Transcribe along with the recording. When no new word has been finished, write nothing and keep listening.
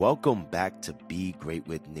Welcome back to Be Great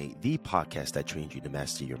with Nate, the podcast that trains you to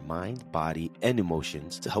master your mind, body, and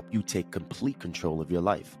emotions to help you take complete control of your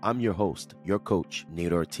life. I'm your host, your coach,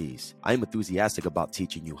 Nate Ortiz. I'm enthusiastic about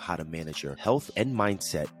teaching you how to manage your health and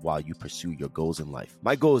mindset while you pursue your goals in life.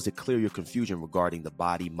 My goal is to clear your confusion regarding the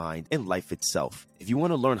body, mind, and life itself. If you want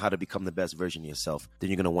to learn how to become the best version of yourself, then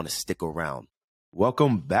you're going to want to stick around.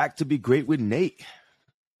 Welcome back to Be Great with Nate.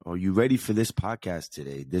 Are you ready for this podcast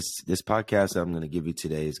today? This podcast I'm going to give you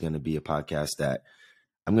today is going to be a podcast that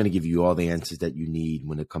I'm going to give you all the answers that you need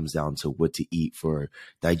when it comes down to what to eat for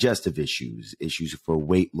digestive issues, issues for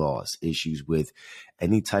weight loss, issues with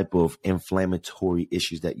any type of inflammatory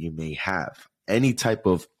issues that you may have. I'm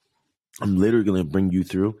literally going to bring you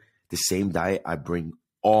through the same diet I bring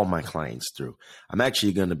all my clients through. I'm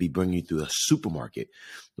actually going to be bringing you through a supermarket.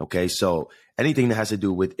 Okay. So anything that has to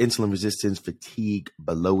do with insulin resistance, fatigue,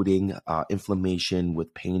 bloating, inflammation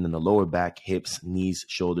with pain in the lower back, hips, knees,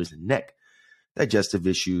 shoulders, and neck, digestive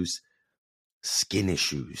issues, skin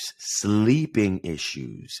issues, sleeping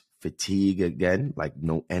issues, fatigue again, like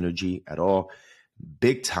no energy at all,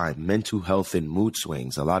 big time mental health and mood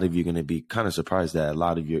swings. A lot of you are going to be kind of surprised that a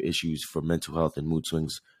lot of your issues for mental health and mood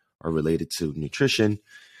swings are related to nutrition.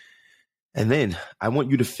 And then I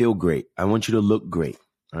want you to feel great. I want you to look great.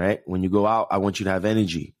 All right. When you go out, I want you to have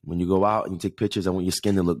energy. When you go out and you take pictures, I want your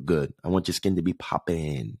skin to look good. I want your skin to be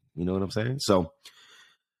popping. You know what I'm saying? So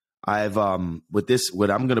what I'm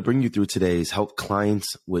going to bring you through today is help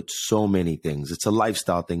clients with so many things. It's a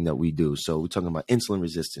lifestyle thing that we do. So we're talking about insulin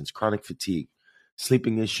resistance, chronic fatigue,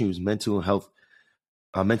 sleeping issues, mental health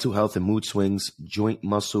and mood swings, joint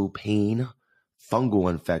muscle pain, fungal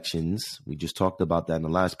infections. We just talked about that in the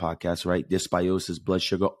last podcast, right? Dysbiosis, blood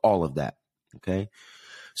sugar, all of that. Okay.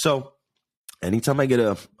 So anytime I get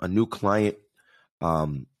a new client,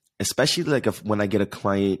 especially like when I get a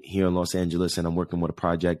client here in Los Angeles and I'm working with a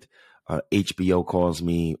project, HBO calls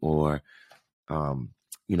me or,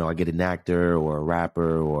 I get an actor or a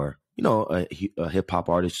rapper or, a hip hop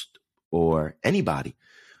artist or anybody.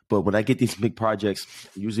 But when I get these big projects,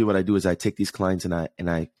 usually what I do is I take these clients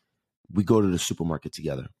and we go to the supermarket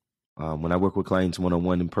together. When I work with clients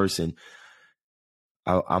one-on-one in person,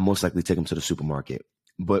 I'll most likely take them to the supermarket.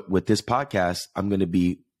 But with this podcast, I'm going to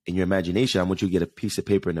be in your imagination. I want you to get a piece of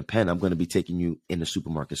paper and a pen. I'm going to be taking you in the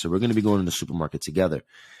supermarket. So we're going to be going to the supermarket together.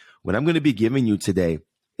 What I'm going to be giving you today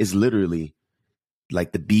is literally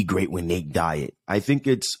like the Be Great with Nate diet. I think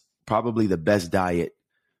it's probably the best diet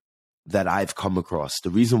that I've come across.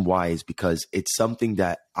 The reason why is because it's something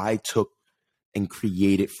that I took and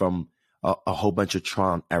created from a whole bunch of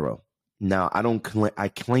trial and error. Now, I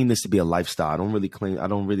claim this to be a lifestyle. I don't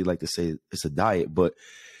really like to say it's a diet, but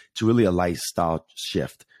it's really a lifestyle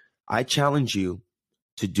shift. I challenge you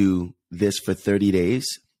to do this for 30 days.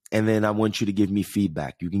 And then I want you to give me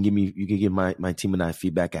feedback. You can give my team and I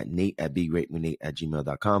feedback at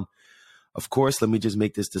nate@begreatwithnate@gmail.com. Of course, let me just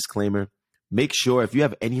make this disclaimer. Make sure if you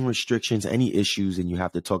have any restrictions, any issues, and you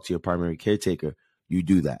have to talk to your primary caretaker, you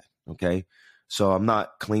do that. Okay. So I'm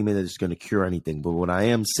not claiming that it's going to cure anything, but what I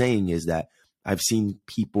am saying is that I've seen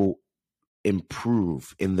people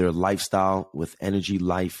improve in their lifestyle with energy,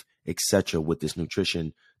 life, etc. with this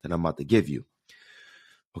nutrition that I'm about to give you.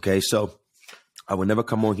 Okay. So I would never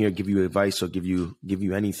come on here, give you advice or give you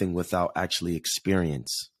anything without actually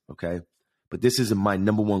experience. Okay. But this is my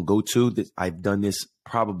number one go-to. I've done this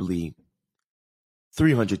probably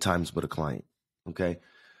 300 times with a client. Okay.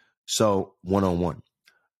 So one-on-one.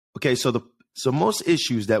 Okay. So most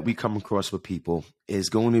issues that we come across with people is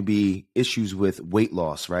going to be issues with weight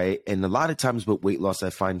loss, right? And a lot of times with weight loss, I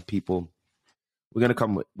find people, we're going to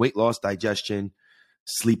come with weight loss, digestion,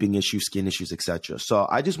 sleeping issues, skin issues, etc. So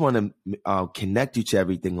I just want to connect you to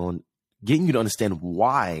everything on getting you to understand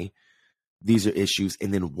why these are issues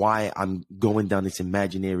and then why I'm going down this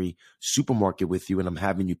imaginary supermarket with you and I'm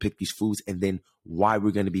having you pick these foods and then why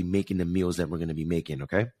we're going to be making the meals that we're going to be making,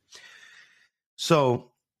 okay? So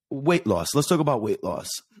weight loss. Let's talk about weight loss.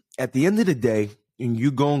 At the end of the day, when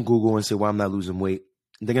you go on Google and say, why I'm not losing weight,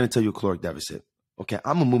 they're going to tell you a caloric deficit. Okay,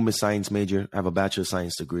 I'm a movement science major. I have a bachelor of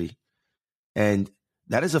science degree. And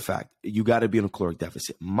that is a fact. You got to be in a caloric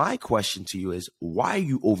deficit. My question to you is, why are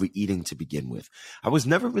you overeating to begin with? I was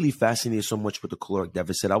never really fascinated so much with the caloric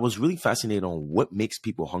deficit. I was really fascinated on what makes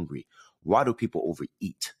people hungry. Why do people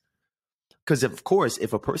overeat? Because of course,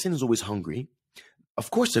 if a person is always hungry,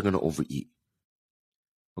 of course they're going to overeat.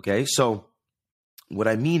 Okay, so what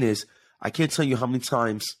I mean is, I can't tell you how many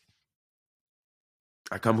times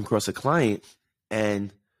I come across a client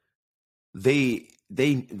and they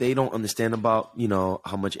don't understand about,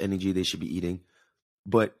 how much energy they should be eating,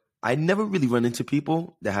 but I never really run into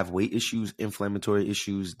people that have weight issues, inflammatory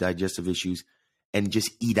issues, digestive issues, and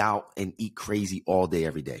just eat out and eat crazy all day,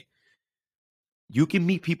 every day. You can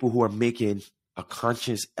meet people who are making a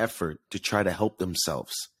conscious effort to try to help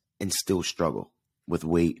themselves and still struggle with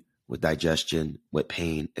weight, with digestion, with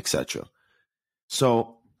pain, etc.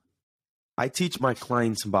 So I teach my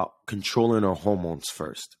clients about controlling our hormones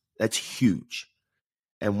first. That's huge.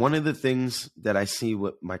 And one of the things that I see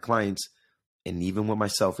with my clients and even with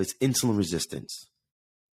myself is insulin resistance.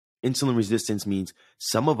 Insulin resistance means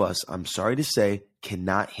some of us, I'm sorry to say,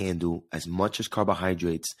 cannot handle as much as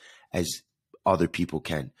carbohydrates as other people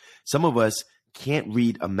can. Some of us can't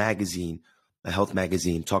read a magazine, a health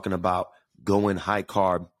magazine, talking about going high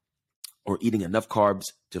carb or eating enough carbs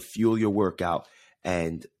to fuel your workout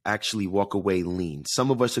and actually walk away lean.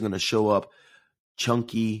 Some of us are going to show up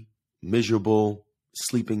chunky, miserable,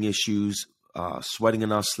 sleeping issues, sweating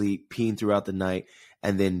in our sleep, peeing throughout the night,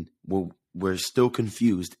 and then we're still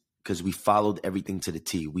confused because we followed everything to the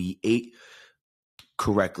T. We ate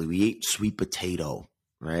correctly. We ate sweet potato,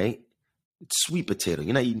 right? It's sweet potato.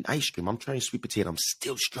 You're not eating ice cream. I'm trying sweet potato. I'm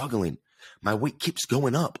still struggling. My weight keeps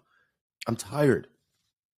going up. I'm tired.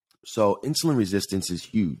 So insulin resistance is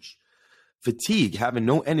huge. Fatigue, having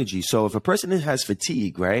no energy. So if a person has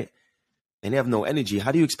fatigue, right, and they have no energy,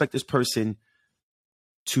 how do you expect this person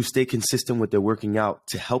to stay consistent with their working out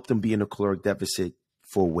to help them be in a caloric deficit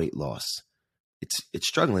for weight loss? It's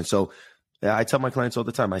struggling. So I tell my clients all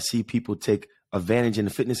the time, I see people take advantage in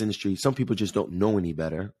the fitness industry. Some people just don't know any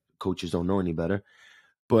better. Coaches don't know any better.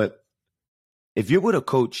 But if you're with a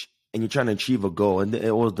coach and you're trying to achieve a goal, and it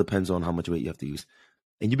all depends on how much weight you have to use,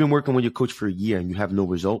 and you've been working with your coach for a year and you have no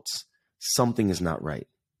results, something is not right.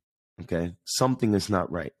 Okay? Something is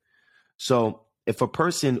not right. So if a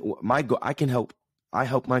person, I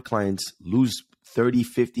help my clients lose 30,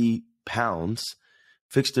 50 pounds,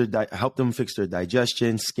 help them fix their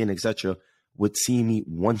digestion, skin, etc., with seeing me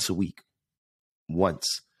once a week. Once.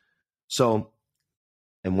 So,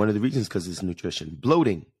 and one of the reasons because it's nutrition.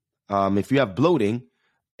 Bloating. If you have bloating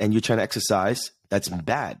and you're trying to exercise, that's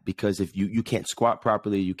bad because if you can't squat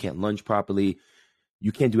properly, you can't lunge properly,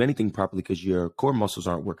 you can't do anything properly because your core muscles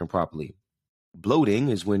aren't working properly. Bloating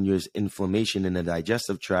is when there's inflammation in the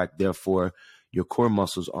digestive tract. Therefore, your core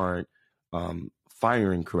muscles aren't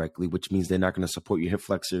firing correctly, which means they're not going to support your hip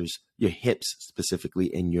flexors, your hips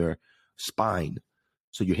specifically, and your spine.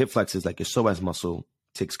 So your hip flexors, like your psoas muscle,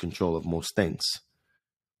 takes control of most things.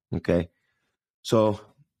 Okay. So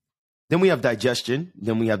then we have digestion.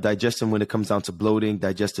 When it comes down to bloating,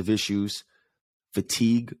 digestive issues,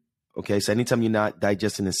 fatigue. Okay. So anytime you're not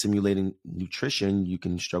digesting and simulating nutrition, you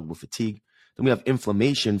can struggle with fatigue. Then we have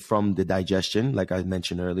inflammation from the digestion, like I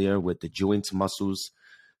mentioned earlier, with the joints, muscles.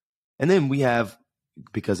 And then we have,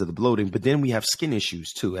 because of the bloating, but then we have skin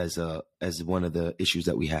issues too, as one of the issues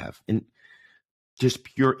that we have. And just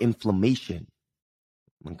pure inflammation.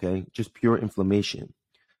 Okay. Just pure inflammation.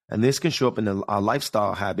 And this can show up in our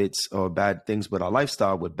lifestyle habits or bad things with our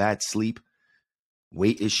lifestyle, with bad sleep,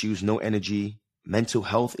 weight issues, no energy, mental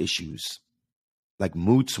health issues, like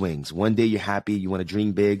mood swings. One day you're happy, you want to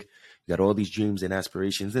dream big, you got all these dreams and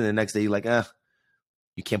aspirations. And the next day you're like,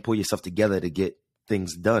 you can't pull yourself together to get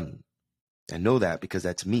things done. I know that because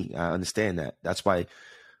that's me. I understand that. That's why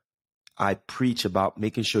I preach about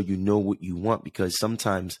making sure you know what you want, because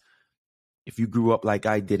sometimes if you grew up like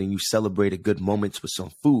I did and you celebrated good moments with some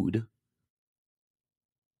food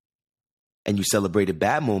and you celebrated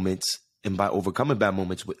bad moments, and by overcoming bad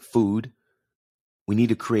moments with food, we need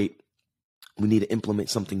to implement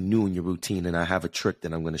something new in your routine. And I have a trick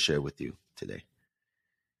that I'm going to share with you today.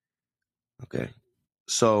 Okay.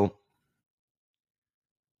 So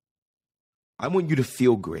I want you to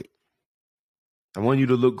feel great. I want you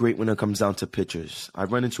to look great when it comes down to pictures. I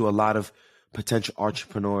run into a lot of potential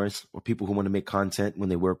entrepreneurs or people who want to make content when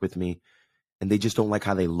they work with me, and they just don't like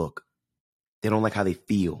how they look. They don't like how they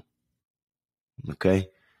feel. Okay.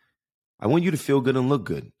 I want you to feel good and look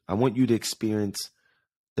good. I want you to experience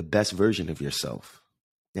the best version of yourself.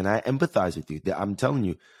 And I empathize with you. I'm telling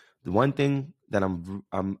you, the one thing that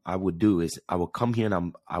I would do is I will come here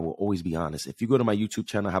and I will always be honest. If you go to my YouTube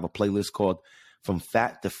channel, I have a playlist called From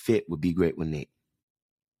Fat to Fit Would Be Great with Nate.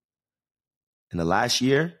 In the last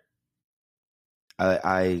year,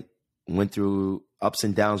 I went through ups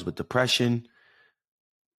and downs with depression.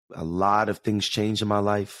 A lot of things changed in my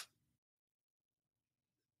life.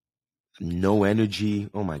 No energy.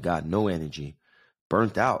 Oh my God, no energy.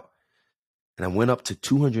 Burnt out. And I went up to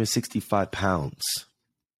 265 pounds.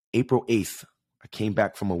 April 8th, I came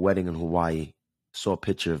back from a wedding in Hawaii, saw a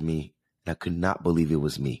picture of me, and I could not believe it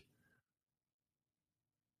was me.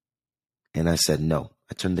 And I said, no,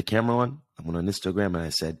 I turned the camera on. I went on Instagram and I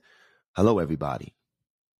said, hello, everybody.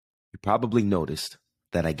 You probably noticed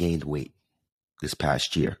that I gained weight this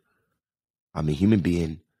past year. I'm a human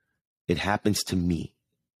being. It happens to me.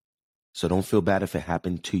 So don't feel bad if it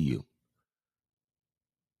happened to you.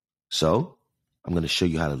 So I'm going to show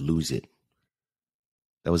you how to lose it.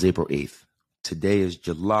 That was April 8th. Today is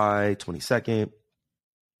July 22nd.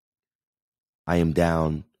 I am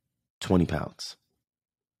down 20 pounds.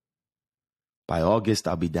 By August,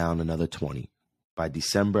 I'll be down another 20. By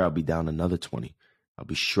December, I'll be down another 20. I'll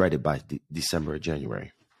be shredded by December or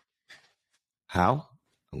January. How?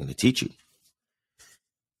 I'm going to teach you.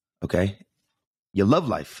 Okay? Your love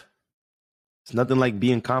life. It's nothing like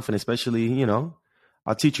being confident, especially,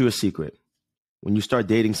 I'll teach you a secret. When you start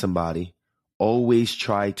dating somebody, always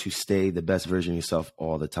try to stay the best version of yourself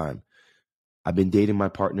all the time. I've been with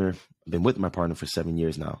my partner for 7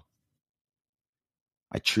 years now.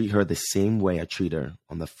 I treat her the same way I treat her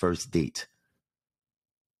on the first date.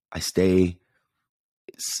 I stay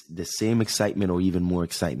the same excitement or even more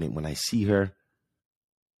excitement when I see her,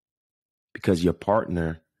 because your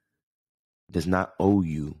partner does not owe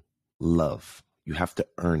you love. You have to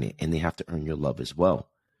earn it, and they have to earn your love as well.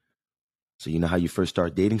 So you know how you first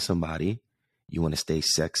start dating somebody, you want to stay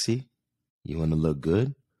sexy, you want to look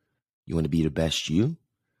good, you want to be the best you.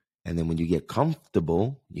 And then when you get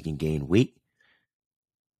comfortable, you can gain weight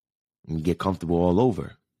and you get comfortable all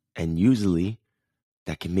over. And usually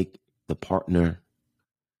that can make the partner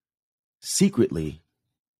secretly,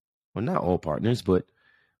 well, not all partners, but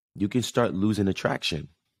you can start losing attraction.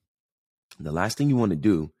 And the last thing you want to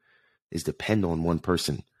do is depend on one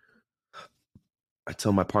person. I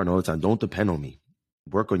tell my partner all the time, don't depend on me.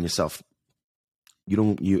 Work on yourself. I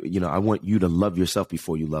want you to love yourself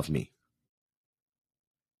before you love me.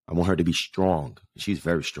 I want her to be strong. She's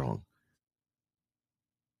very strong.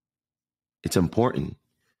 It's important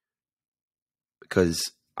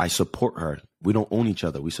because I support her. We don't own each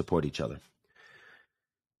other. We support each other.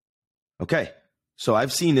 Okay. So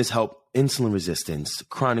I've seen this help insulin resistance,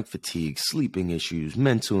 chronic fatigue, sleeping issues,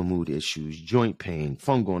 mental and mood issues, joint pain,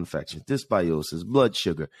 fungal infections, dysbiosis, blood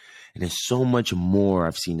sugar, and there's so much more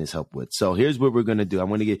I've seen this help with. So here's what we're going to do.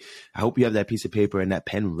 I hope you have that piece of paper and that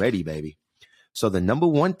pen ready, baby. So the number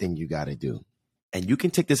one thing you got to do, and you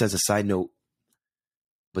can take this as a side note,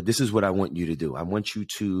 but this is what I want you to do. I want you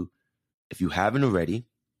to, if you haven't already,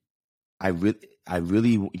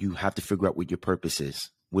 you have to figure out what your purpose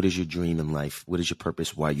is. What is your dream in life? What is your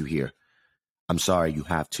purpose? Why are you here? I'm sorry, you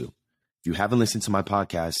have to. If you haven't listened to my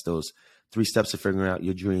podcast, those 3 steps to figuring out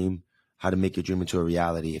your dream, how to make your dream into a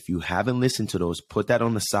reality. If you haven't listened to those, put that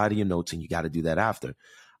on the side of your notes, and you got to do that after.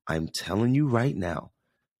 I'm telling you right now,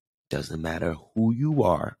 doesn't matter who you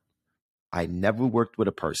are. I never worked with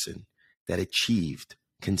a person that achieved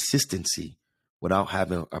consistency without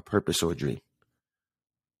having a purpose or a dream.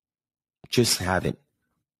 Just haven't.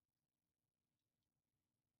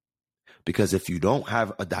 Because if you don't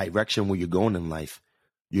have a direction where you're going in life,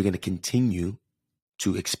 you're going to continue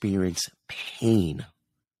to experience pain.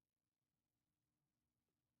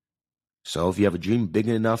 So if you have a dream big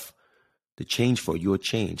enough to change for, you'll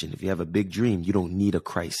change. And if you have a big dream, you don't need a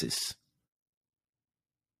crisis.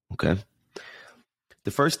 Okay?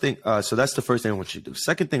 The first thing, so that's the first thing I want you to do.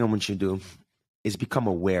 Second thing I want you to do is become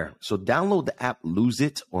aware. So download the app Lose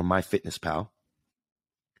It or MyFitnessPal.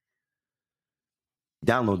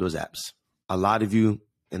 Download those apps. A lot of you,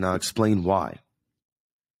 and I'll explain why.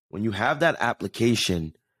 When you have that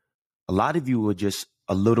application, a lot of you are just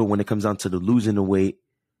a little, when it comes down to the losing the weight,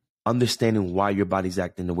 understanding why your body's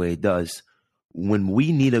acting the way it does. When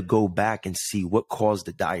we need to go back and see what caused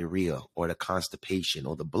the diarrhea or the constipation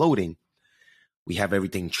or the bloating, we have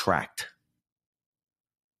everything tracked.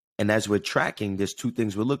 And as we're tracking, there's 2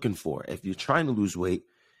 things we're looking for. If you're trying to lose weight,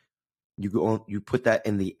 you put that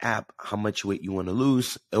in the app, how much weight you want to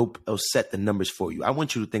lose. It'll set the numbers for you. I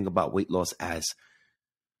want you to think about weight loss as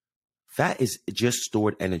fat is just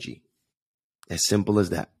stored energy. As simple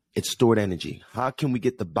as that. It's stored energy. How can we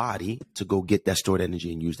get the body to go get that stored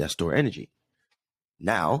energy and use that stored energy?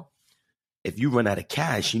 Now, if you run out of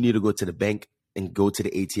cash, you need to go to the bank and go to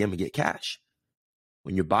the ATM and get cash.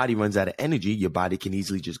 When your body runs out of energy, your body can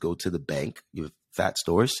easily just go to the bank, your fat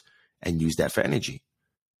stores, and use that for energy.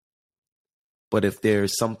 But if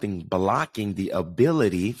there's something blocking the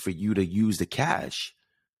ability for you to use the cash,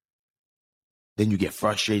 then you get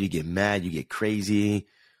frustrated, you get mad, you get crazy.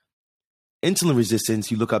 Insulin resistance,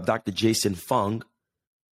 you look up Dr. Jason Fung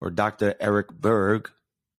or Dr. Eric Berg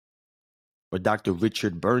or Dr.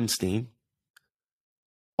 Richard Bernstein,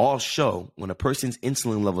 all show when a person's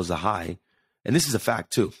insulin levels are high, and this is a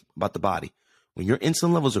fact too about the body, when your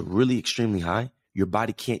insulin levels are really extremely high, your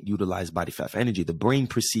body can't utilize body fat for energy. The brain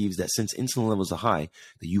perceives that since insulin levels are high,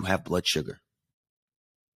 that you have blood sugar.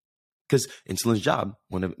 Because insulin's job,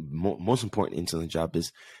 one of the most important insulin job,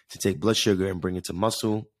 is to take blood sugar and bring it to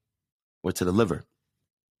muscle or to the liver.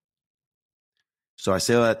 So I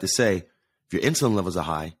say all that to say, if your insulin levels are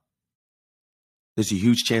high, there's a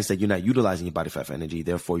huge chance that you're not utilizing your body fat for energy.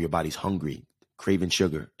 Therefore, your body's hungry, craving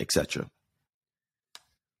sugar, etc.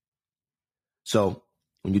 So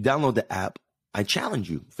when you download the app, I challenge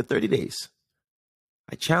you for 30 days.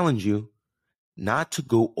 I challenge you not to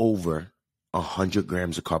go over 100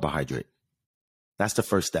 grams of carbohydrate. That's the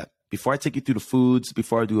first step. Before I take you through the foods,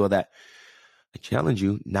 before I do all that, I challenge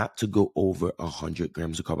you not to go over 100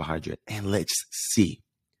 grams of carbohydrate. And let's see.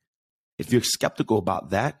 If you're skeptical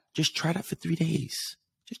about that, just try that for 3 days.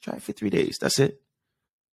 Just try it for 3 days. That's it.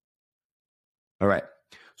 All right.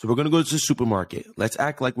 So we're going to go to the supermarket. Let's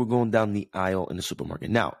act like we're going down the aisle in the supermarket.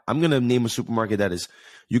 Now, I'm going to name a supermarket that is,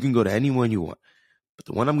 you can go to any one you want. But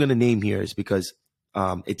the one I'm going to name here is because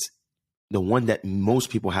it's the one that most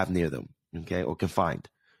people have near them, okay, or can find.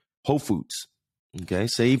 Whole Foods. Okay,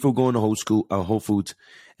 say if we're going to Whole Foods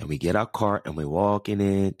and we get our cart and we're walking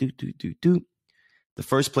in, the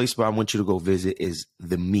first place where I want you to go visit is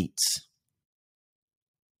the meats.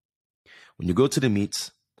 When you go to the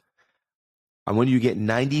meats, I want you to get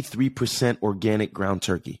 93% organic ground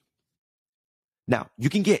turkey. Now,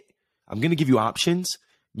 I'm going to give you options.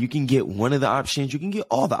 You can get one of the options. You can get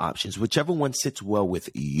all the options, whichever one sits well with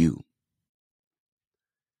you.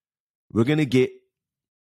 We're going to get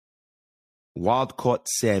wild-caught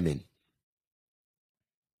salmon.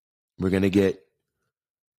 We're going to get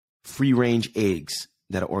free-range eggs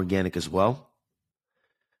that are organic as well.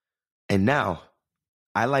 And now,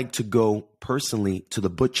 I like to go personally to the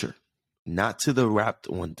butcher, not to the wrapped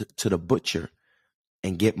one, to the butcher,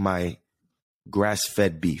 and get my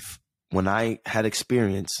grass-fed beef. When I had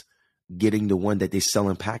experience getting the one that they sell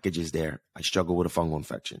in packages there, I struggle with a fungal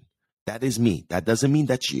infection. That is me. That doesn't mean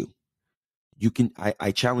that's you.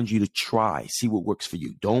 I challenge you to try, see what works for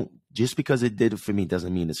you. Don't, just because it did it for me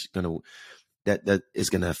doesn't mean it's that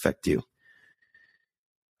is gonna affect you.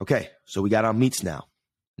 Okay, so we got our meats now.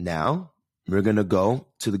 Now we're gonna go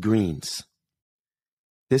to the greens.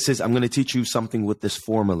 I'm gonna teach you something with this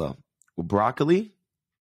formula. With broccoli,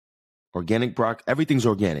 organic broccoli, everything's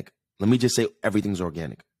organic. Let me just say everything's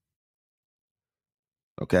organic.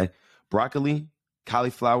 Okay, broccoli,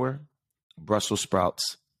 cauliflower, Brussels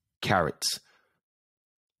sprouts, carrots.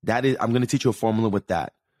 I'm going to teach you a formula with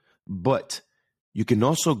that. But you can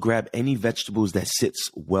also grab any vegetables that sits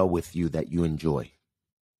well with you that you enjoy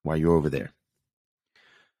while you're over there.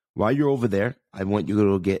 While you're over there, I want you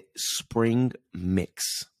to get spring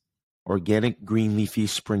mix, organic green leafy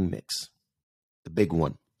spring mix, the big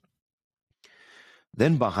one.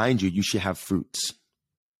 Then behind you should have fruits.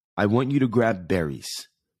 I want you to grab berries,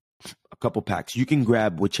 a couple packs. You can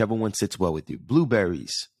grab whichever one sits well with you.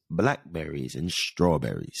 Blueberries, blackberries, and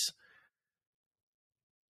strawberries.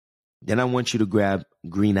 Then I want you to grab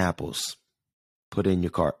green apples, put it in your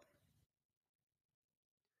cart.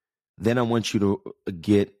 Then I want you to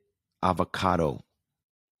get avocado.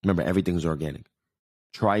 Remember, everything's organic.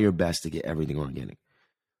 Try your best to get everything organic.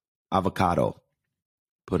 Avocado,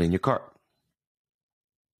 put in your cart.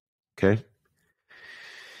 Okay?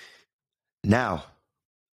 Now,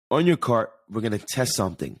 on your cart, we're going to test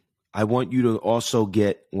something. I want you to also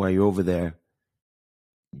get, while you're over there,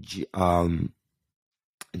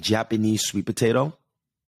 Japanese sweet potato.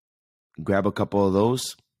 Grab a couple of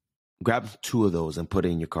those. Grab 2 of those and put it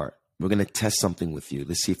in your cart. We're going to test something with you.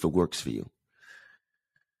 Let's see if it works for you.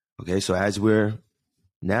 Okay, so as we're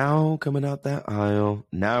now coming out that aisle,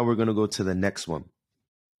 now we're going to go to the next one.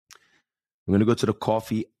 We're going to go to the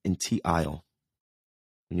coffee and tea aisle.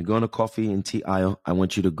 When you go in the coffee and tea aisle, I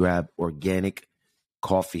want you to grab organic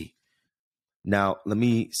coffee. Now, let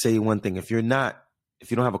me say one thing. If you don't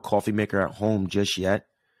have a coffee maker at home just yet,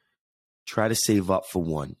 try to save up for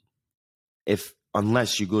one.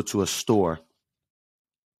 Unless you go to a store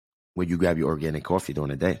where you grab your organic coffee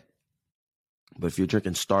during the day. But if you're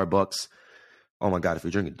drinking Starbucks, oh my God, if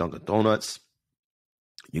you're drinking Dunkin' Donuts,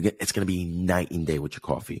 it's going to be night and day with your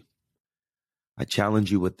coffee. I challenge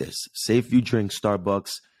you with this. Say if you drink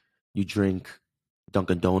Starbucks, you drink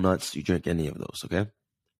Dunkin' Donuts, you drink any of those, okay?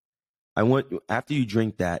 After you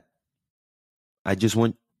drink that, I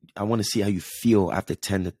want to see how you feel after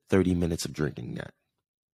 10 to 30 minutes of drinking that.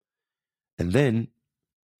 And then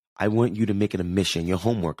I want you to make it a mission, your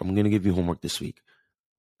homework. I'm going to give you homework this week.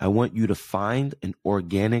 I want you to find an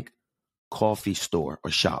organic coffee store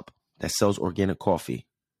or shop that sells organic coffee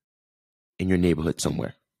in your neighborhood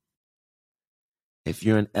somewhere. If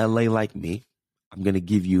you're in LA like me, I'm going to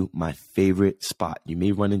give you my favorite spot. You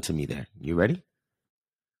may run into me there. You ready?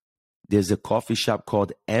 There's a coffee shop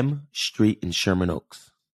called M Street in Sherman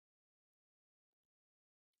Oaks.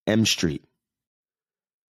 M Street.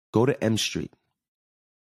 Go to M Street.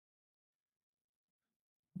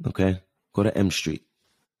 Okay? Go to M Street.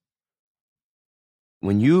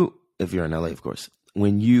 If you're in LA, of course,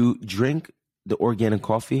 when you drink the organic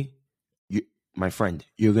coffee, my friend,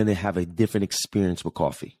 you're going to have a different experience with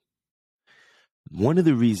coffee. One of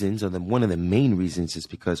the reasons, one of the main reasons, is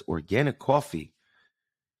because organic coffee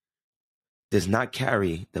does not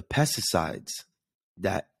carry the pesticides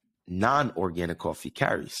that non-organic coffee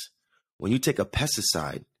carries. When you take a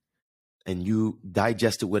pesticide and you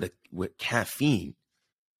digest it with caffeine,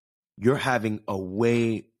 you're having a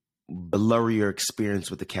way blurrier experience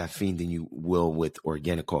with the caffeine than you will with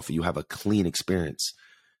organic coffee. You have a clean experience.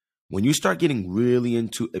 When you start getting really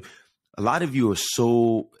into it, a lot of you are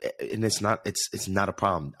so, and it's not a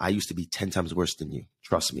problem. I used to be 10 times worse than you.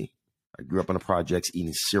 Trust me. I grew up on the projects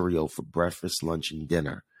eating cereal for breakfast, lunch, and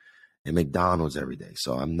dinner, and McDonald's every day.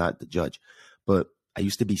 So I'm not the judge, but I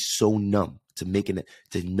used to be so numb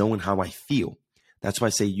to knowing how I feel. That's why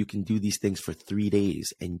I say you can do these things for 3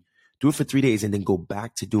 days and do it for 3 days and then go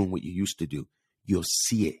back to doing what you used to do. You'll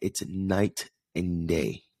see it. It's night and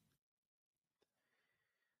day.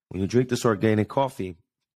 When you drink this organic coffee,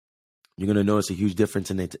 you're going to notice a huge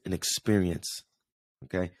difference in experience.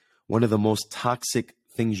 Okay. One of the most toxic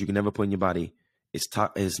things you can ever put in your body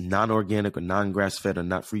is non-organic or non-grass-fed or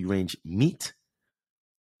not free-range meat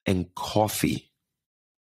and coffee.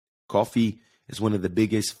 Coffee is one of the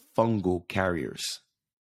biggest fungal carriers.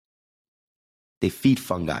 They feed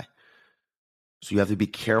fungi. So you have to be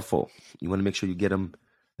careful. You want to make sure you get them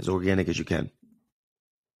as organic as you can.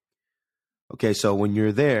 Okay, so when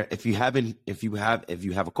you're there, if you have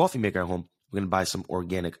a coffee maker at home, we're gonna buy some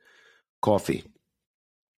organic coffee.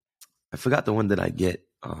 I forgot the one that I get.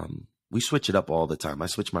 We switch it up all the time. I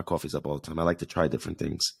switch my coffees up all the time. I like to try different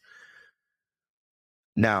things.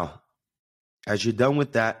 Now, as you're done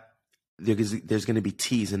with that, there's going to be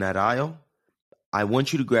teas in that aisle. I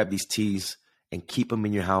want you to grab these teas and keep them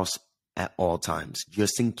in your house at all times,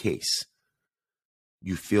 just in case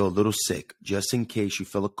you feel a little sick, just in case you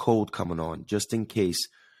feel a cold coming on, just in case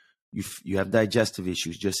you have digestive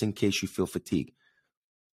issues, just in case you feel fatigue.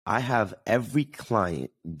 I have every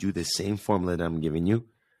client do the same formula that I'm giving you.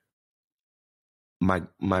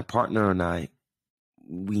 My partner and I,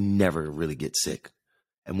 we never really get sick.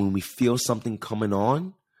 And when we feel something coming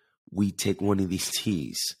on, we take one of these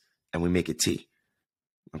teas and we make a tea.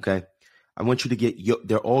 Okay? I want you to get,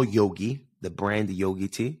 they're all Yogi, the brand of Yogi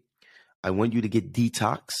tea. I want you to get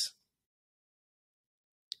Detox,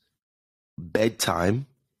 Bedtime,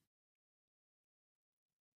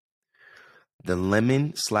 the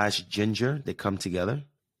lemon/ginger, they come together.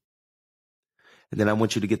 And then I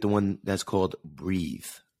want you to get the one that's called Breathe.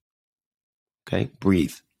 Okay,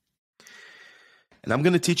 Breathe. And I'm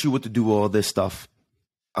going to teach you what to do with all this stuff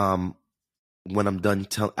when I'm done,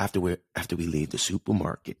 after we leave the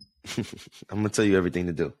supermarket. I'm going to tell you everything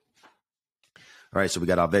to do. All right, so we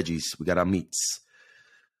got our veggies, we got our meats,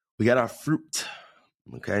 we got our fruit,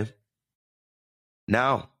 okay?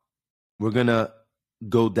 Now, we're going to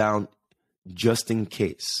go down just in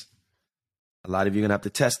case. A lot of you are going to have to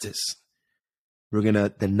test this.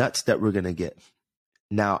 The nuts that we're going to get.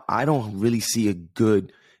 Now, I don't really see if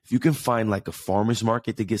you can find like a farmer's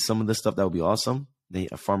market to get some of this stuff, that would be awesome.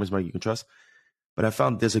 A farmer's market you can trust. But I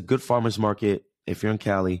found there's a good farmer's market if you're in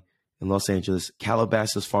Cali, in Los Angeles.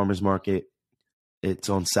 Calabasas Farmer's Market. It's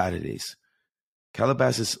on Saturdays.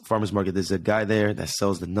 Calabasas Farmer's Market, there's a guy there that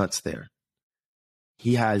sells the nuts there.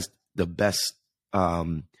 He has the best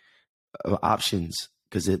options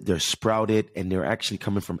because they're sprouted and they're actually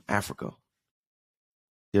coming from Africa.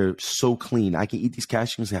 They're so clean. I can eat these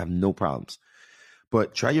cashews and have no problems.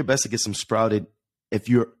 But try your best to get some sprouted if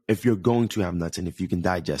you're going to have nuts and if you can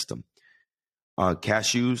digest them.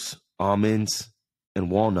 Cashews, almonds,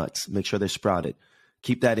 and walnuts. Make sure they're sprouted.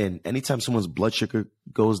 Keep that in. Anytime someone's blood sugar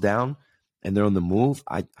goes down and they're on the move,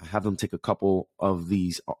 I have them take a couple of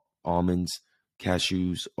these almonds,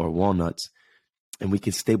 cashews, or walnuts, and we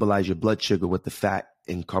can stabilize your blood sugar with the fat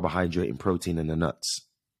and carbohydrate and protein in the nuts.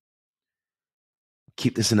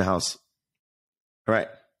 Keep this in the house. All right.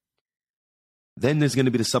 Then there's going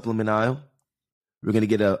to be the supplement aisle. We're going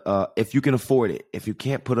to get if you can afford it, if you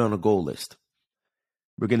can't put it on a goal list,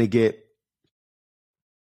 we're going to get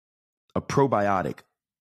a probiotic.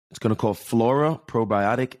 It's going to call Flora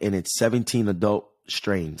Probiotic, and it's 17 adult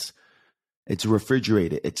strains. It's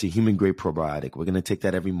refrigerated. It's a human grade probiotic. We're going to take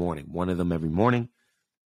that every morning, one of them every morning.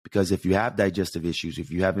 because if you have digestive issues,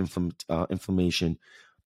 if you have inflammation,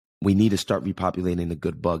 we need to start repopulating the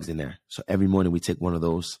good bugs in there. So every morning we take one of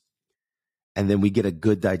those, and then we get a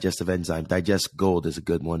good digestive enzyme. Digest Gold is a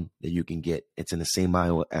good one that you can get. It's in the same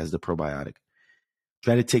aisle as the probiotic.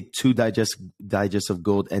 Try to take 2 digestive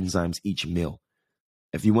Gold enzymes each meal.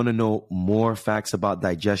 If you want to know more facts about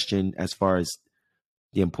digestion as far as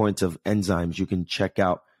the importance of enzymes, you can check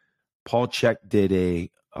out Paul Chek did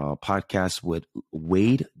a podcast with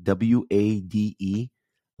Wade, Wade,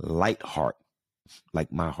 Lightheart,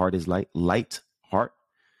 like my heart is light heart,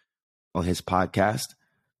 on his podcast.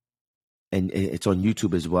 And it's on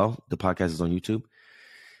YouTube as well. The podcast is on YouTube.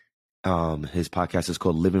 His podcast is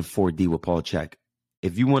called Living 4D with Paul Chek.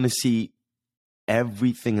 If you want to see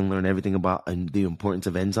everything and learn everything about the importance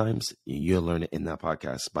of enzymes, you'll learn it in that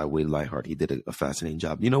podcast by Wade Lightheart. He did a fascinating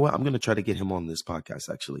job. You know what? I'm going to try to get him on this podcast,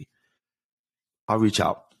 actually. I'll reach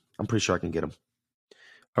out. I'm pretty sure I can get him.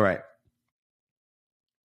 All right.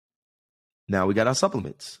 Now we got our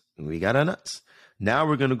supplements. We got our nuts. Now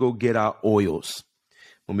we're going to go get our oils.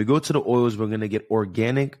 When we go to the oils, we're going to get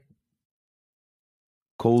organic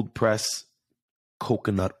cold press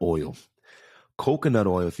coconut oil. Coconut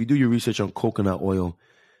oil, if you do your research on coconut oil,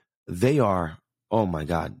 they are, oh my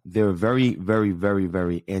God, they're very, very, very,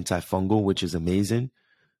 very antifungal, which is amazing.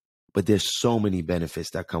 But there's so many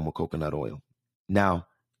benefits that come with coconut oil. Now,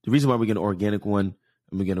 the reason why we get an organic one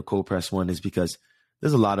and we get a cold press one is because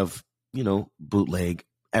there's a lot of, bootleg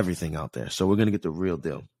everything out there. So we're going to get the real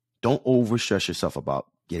deal. Don't overstress yourself about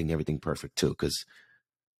getting everything perfect too, because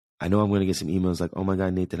I know I'm going to get some emails like, oh my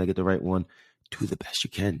God, Nate, did I get the right one? Do the best you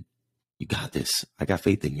can. You got this. I got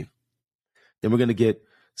faith in you. Then we're going to get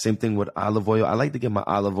same thing with olive oil. I like to get my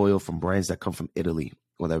olive oil from brands that come from Italy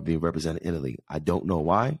or that would be represented in Italy. I don't know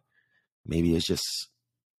why. Maybe it's just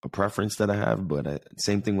a preference that I have, but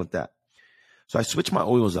same thing with that. So I switch my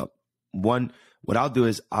oils up. What I'll do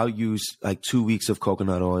is I'll use like 2 weeks of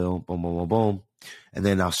coconut oil, boom, boom, boom, boom, and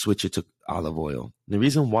then I'll switch it to olive oil. And the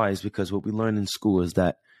reason why is because what we learn in school is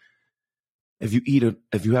that if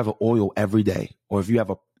you have an oil every day, or if you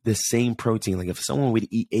have the same protein, like if someone were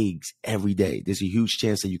to eat eggs every day, there's a huge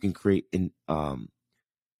chance that you can create an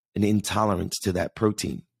intolerance to that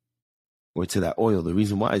protein or to that oil. The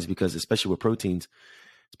reason why is because, especially with proteins,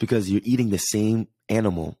 it's because you're eating the same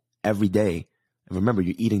animal every day. And remember,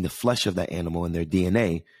 you're eating the flesh of that animal and their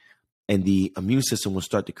DNA, and the immune system will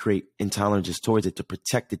start to create intolerances towards it to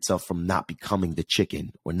protect itself from not becoming the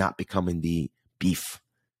chicken or not becoming the beef.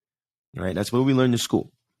 All right, that's what we learned in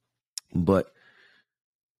school. But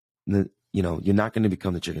you're not going to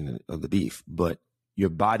become the chicken or the beef, but your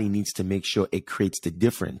body needs to make sure it creates the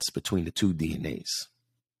difference between the two DNAs.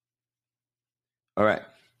 All right.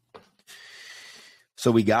 So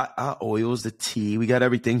we got our oils, the tea, we got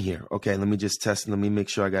everything here. Okay, let me just test. Let me make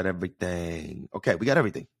sure I got everything. Okay, we got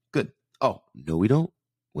everything. Good. Oh, no, we don't.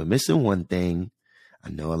 We're missing one thing. I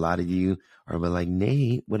know a lot of you are like,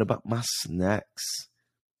 Nate, what about my snacks?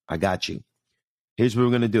 I got you. Here's what we're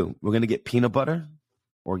going to do. We're going to get peanut butter,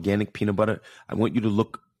 organic peanut butter. I want you to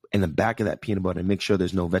look in the back of that peanut butter and make sure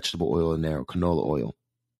there's no vegetable oil in there or canola oil.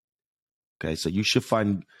 Okay, so you should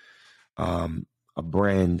find a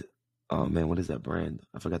brand. Oh man, what is that brand?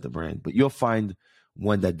 I forgot the brand, but you'll find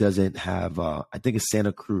one that doesn't have, I think it's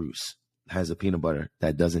Santa Cruz has a peanut butter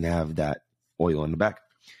that doesn't have that oil in the back.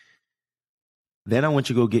 Then I want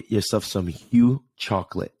you to go get yourself some Hu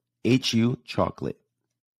chocolate, HU chocolate.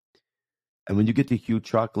 And when you get the Hu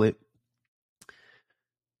chocolate,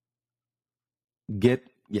 get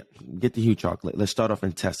the Hu chocolate. Let's start off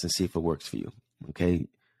and test and see if it works for you. Okay.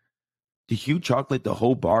 The Hu chocolate, the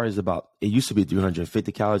whole bar is it used to be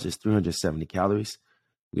 350 calories. It's 370 calories.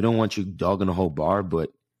 We don't want you dogging the whole bar,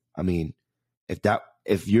 but I mean,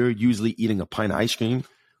 if you're usually eating a pint of ice cream,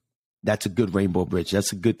 that's a good rainbow bridge.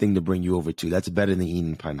 That's a good thing to bring you over to. That's better than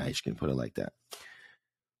eating a pint of ice cream, put it like that.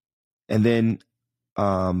 And then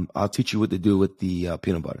I'll teach you what to do with the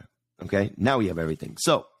peanut butter. Okay, now we have everything.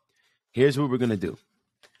 So here's what we're going to do.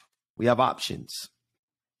 We have options.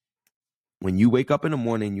 When you wake up in the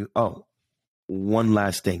morning, one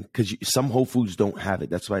last thing, because some Whole Foods don't have it.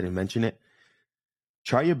 That's why I didn't mention it.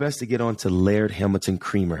 Try your best to get on to Laird Hamilton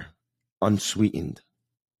Creamer, unsweetened,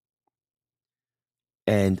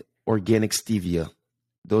 and organic stevia.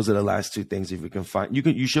 Those are the last two things. If you can find,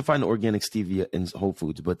 you should find the organic stevia in Whole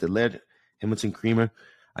Foods, but the Laird Hamilton Creamer,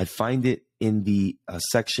 I find it in the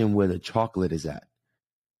section where the chocolate is at,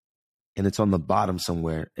 and it's on the bottom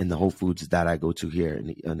somewhere in the Whole Foods that I go to here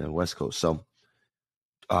on the West Coast. So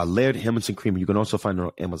Laird Hamilton Creamer, you can also find it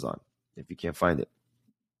on Amazon if you can't find it.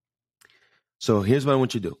 So here's what I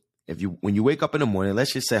want you to do. when you wake up in the morning,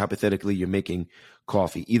 let's just say hypothetically you're making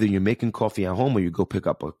coffee. Either you're making coffee at home or you go pick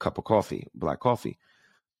up a cup of coffee, black coffee.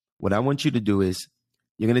 What I want you to do is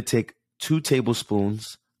you're going to take 2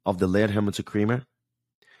 tablespoons of the Laird Hamilton creamer, and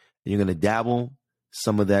you're going to dabble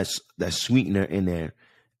some of that sweetener in there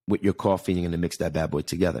with your coffee, and you're going to mix that bad boy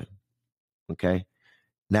together. Okay?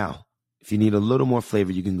 Now, if you need a little more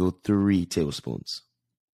flavor, you can go 3 tablespoons.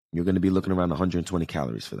 You're going to be looking around 120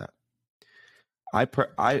 calories for that. I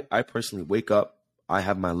personally wake up. I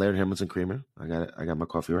have my Laird Hamilton creamer. I got my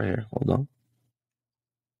coffee right here. Hold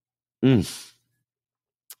on.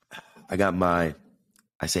 I got I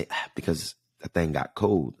say because that thing got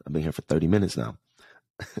cold. I've been here for 30 minutes now.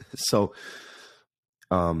 So,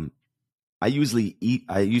 I usually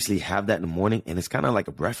have that in the morning, and it's kind of like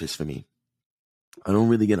a breakfast for me. I don't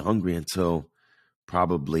really get hungry until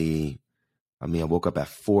probably, I woke up at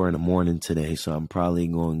 4 in the morning today, so I'm probably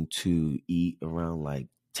going to eat around like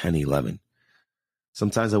 10, 11.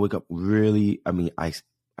 Sometimes I wake up really, I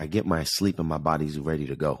get my sleep and my body's ready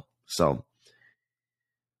to go. So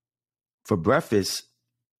for breakfast,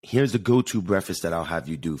 here's the go-to breakfast that I'll have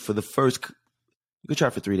you do. For the first, you can try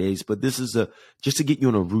for 3 days, but this is just to get you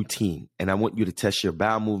in a routine. And I want you to test your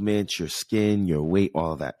bowel movements, your skin, your weight,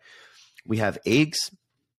 all of that. We have eggs.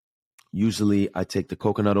 Usually I take the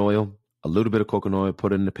coconut oil, a little bit of coconut oil,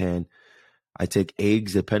 put it in the pan. I take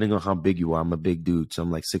eggs, depending on how big you are. I'm a big dude, so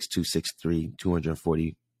I'm like 6'2", 6'3",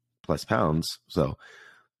 240 plus pounds. So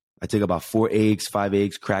I take about 4 eggs, 5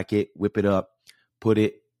 eggs, crack it, whip it up, put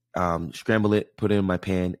it, scramble it, put it in my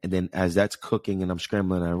pan. And then as that's cooking and I'm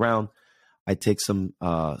scrambling it around, I take some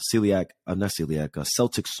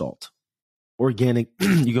Celtic salt, organic.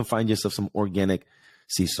 You can find yourself some organic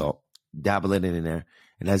sea salt, dabble it in there.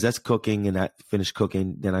 And as that's cooking and that finished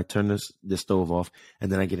cooking, then I turn the stove off,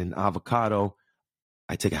 and then I get an avocado.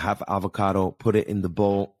 I take a half avocado, put it in the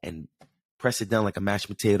bowl and press it down like a mashed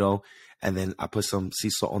potato. And then I put some sea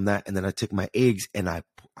salt on that. And then I take my eggs and I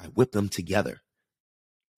whip them together.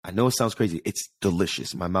 I know it sounds crazy. It's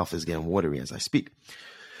delicious. My mouth is getting watery as I speak.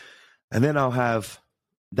 And then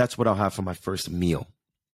that's what I'll have for my first meal.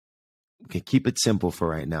 Okay, keep it simple for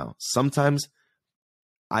right now. Sometimes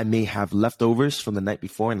I may have leftovers from the night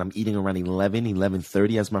before and I'm eating around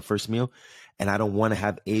 11:30 as my first meal. And I don't want to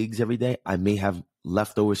have eggs every day. I may have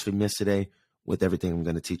leftovers from yesterday with everything I'm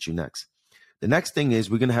going to teach you next. The next thing is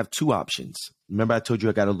we're going to have 2 options. Remember I told you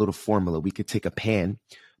I got a little formula. We could take a pan,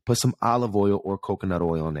 put some olive oil or coconut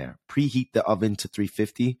oil in there. Preheat the oven to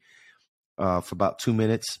 350 for about 2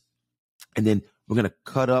 minutes. And then we're going to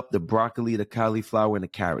cut up the broccoli, the cauliflower, and the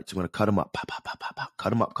carrots. We're going to cut them up. Pop, pop, pop, pop, pop.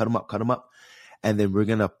 Cut them up, cut them up, cut them up. And then we're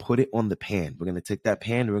going to put it on the pan. We're going to take that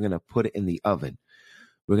pan and we're going to put it in the oven.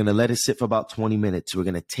 We're going to let it sit for about 20 minutes. We're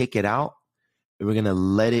going to take it out and we're going to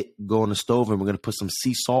let it go on the stove, and we're going to put some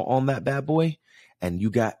sea salt on that bad boy. And you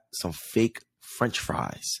got some fake French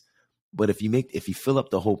fries. But if you fill up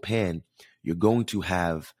the whole pan, you're going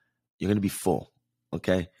to be full.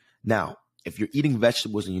 Okay. Now, if you're eating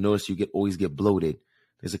vegetables and you notice you always get bloated,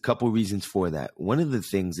 there's a couple reasons for that. One of the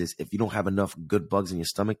things is if you don't have enough good bugs in your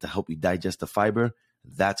stomach to help you digest the fiber,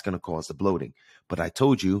 that's going to cause the bloating. But I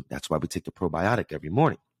told you that's why we take the probiotic every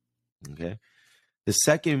morning. Okay. The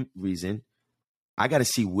second reason, I got to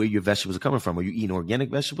see where your vegetables are coming from. Are you eating organic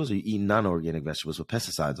vegetables or are you eating non-organic vegetables with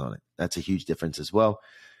pesticides on it? That's a huge difference as well.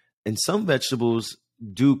 And some vegetables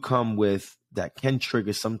do come with that can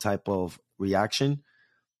trigger some type of reaction.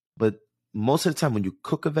 But most of the time when you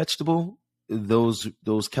cook a vegetable, those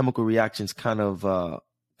chemical reactions kind of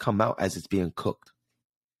come out as it's being cooked.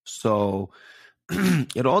 So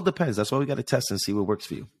it all depends. That's why we got to test and see what works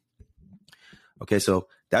for you. Okay, so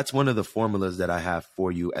that's one of the formulas that I have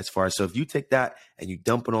for you as far as, so if you take that and you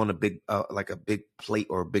dump it on a big plate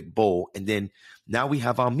or a big bowl, and then now we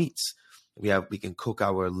have our meats. We can cook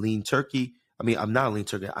our lean turkey. I'm not a lean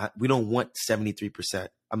turkey. We don't want 73%.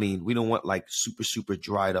 We don't want like super, super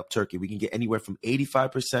dried up turkey. We can get anywhere from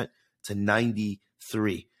 85% to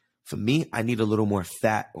 93. For me, I need a little more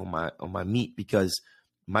fat on my meat because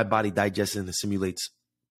my body digests and assimilates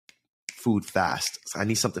food fast. So I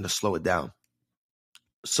need something to slow it down.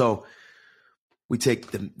 So we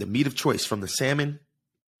take the meat of choice from the salmon,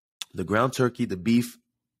 the ground turkey, the beef.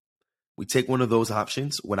 We take one of those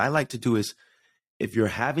options. What I like to do is, if you're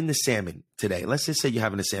having the salmon today, let's just say you're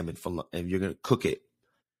having a salmon for lunch and you're going to cook it,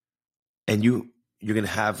 and you're going to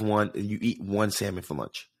have one and you eat one salmon for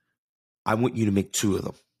lunch. I want you to make 2 of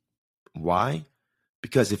them. Why?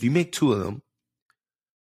 Because if you make 2 of them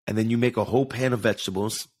and then you make a whole pan of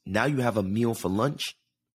vegetables, now you have a meal for lunch,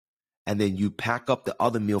 and then you pack up the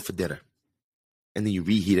other meal for dinner, and then you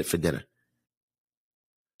reheat it for dinner.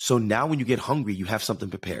 So now when you get hungry, you have something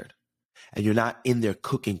prepared. and you're not in there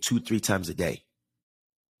cooking 2-3 times a day.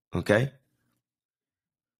 Okay?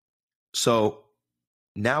 So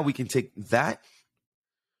now we can take that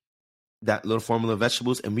little formula of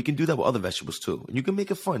vegetables, and we can do that with other vegetables too. And you can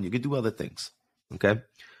make it fun. You can do other things. Okay?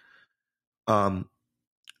 I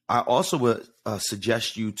also would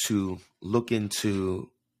suggest you to look into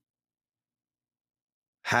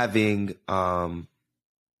having,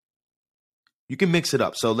 you can mix it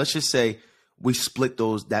up. So let's just say we split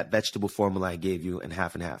that vegetable formula I gave you in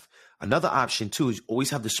half and half. Another option too is always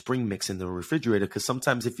have the spring mix in the refrigerator, because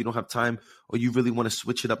sometimes if you don't have time or you really want to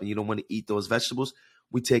switch it up and you don't want to eat those vegetables,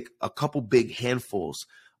 we take a couple big handfuls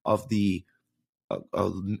of the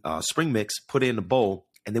spring mix, put it in a bowl,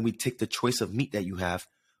 and then we take the choice of meat that you have,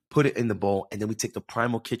 put it in the bowl, and then we take the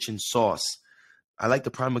Primal Kitchen sauce. I like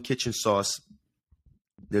the Primal Kitchen sauce.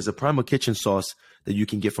 There's a Primal Kitchen sauce that you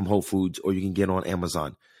can get from Whole Foods or you can get on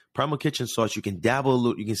Amazon. Primal Kitchen sauce, you can dabble a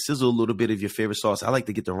little, you can sizzle a little bit of your favorite sauce. I like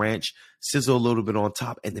to get the ranch, sizzle a little bit on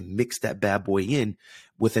top, and then mix that bad boy in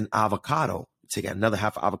with an avocado. Take another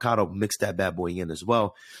half avocado, mix that bad boy in as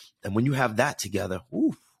well. And when you have that together,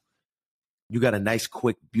 you got a nice,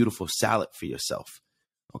 quick, beautiful salad for yourself.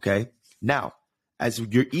 Okay? Now, as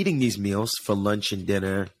you're eating these meals for lunch and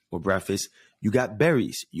dinner or breakfast, you got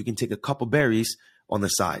berries. You can take a couple berries on the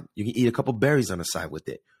side. You can eat a couple berries on the side with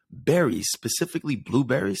it. Berries, specifically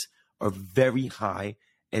blueberries, are very high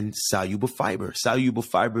in soluble fiber. Soluble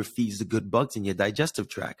fiber feeds the good bugs in your digestive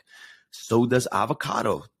tract. So does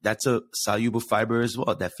avocado. That's a soluble fiber as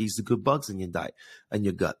well. That feeds the good bugs in your diet and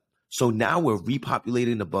your gut. So now we're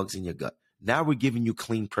repopulating the bugs in your gut. Now we're giving you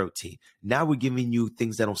clean protein. Now we're giving you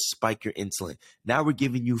things that don't spike your insulin. Now we're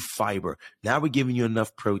giving you fiber. Now we're giving you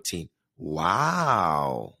enough protein.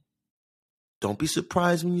 Wow. Don't be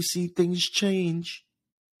surprised when you see things change.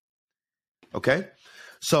 Okay?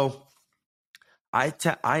 So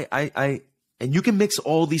and you can mix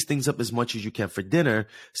all these things up as much as you can for dinner.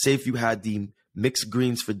 Say if you had the mixed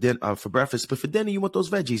greens for dinner, for breakfast, but for dinner you want those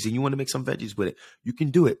veggies and you want to make some veggies with it. You can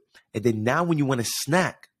do it. And then now when you want to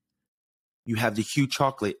snack, you have the Hu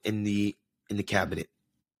chocolate in the cabinet,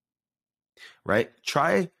 right?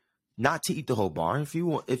 Try not to eat the whole bar if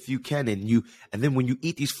you can, and then when you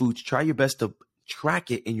eat these foods, try your best to track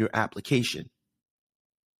it in your application.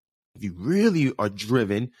 If you really are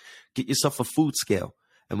driven, get yourself a food scale,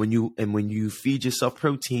 and when you feed yourself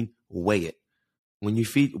protein, weigh it. When you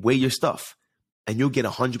weigh your stuff, and you'll get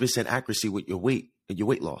 100% accuracy with your weight and your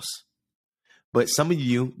weight loss. But some of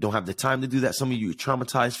you don't have the time to do that. Some of you are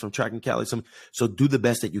traumatized from tracking calories. So do the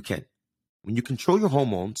best that you can. When you control your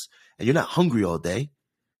hormones and you're not hungry all day,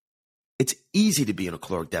 it's easy to be in a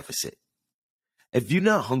caloric deficit. If you're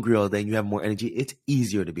not hungry all day and you have more energy, it's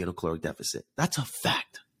easier to be in a caloric deficit. That's a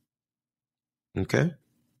fact. Okay?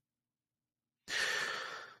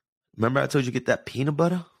 Remember I told you get that peanut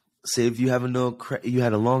butter? Say if you have you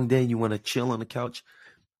had a long day and you want to chill on the couch,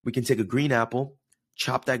 we can take a green apple,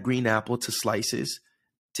 chop that green apple to slices,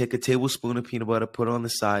 take a tablespoon of peanut butter, put it on the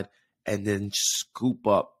side, and then scoop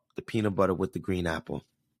up the peanut butter with the green apple.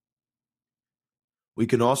 We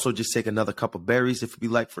can also just take another cup of berries if we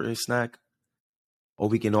like for a snack, or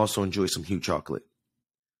we can also enjoy some Hu chocolate.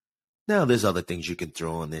 Now, there's other things you can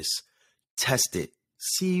throw on this. Test it.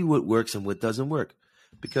 See what works and what doesn't work.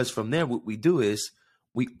 Because from there, what we do is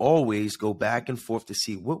we always go back and forth to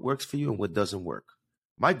see what works for you and what doesn't work.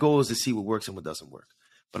 My goal is to see what works and what doesn't work.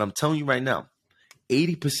 But I'm telling you right now,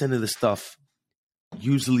 80% of the stuff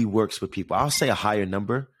usually works for people. I'll say a higher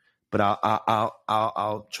number, but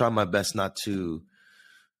I'll try my best not to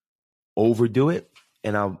overdo it.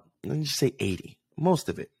 And let me just say 80, most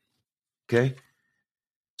of it. Okay.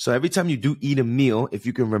 So every time you do eat a meal, if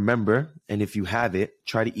you can remember, and if you have it,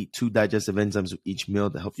 try to eat 2 digestive enzymes with each meal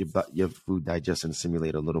to help your food digest and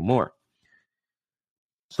assimilate a little more.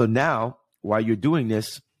 So now, while you're doing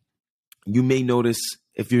this, you may notice,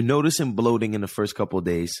 if you're noticing bloating in the first couple of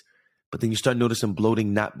days, but then you start noticing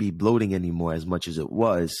bloating not be bloating anymore as much as it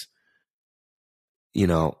was,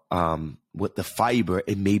 with the fiber,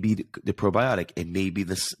 it may be the probiotic. It may be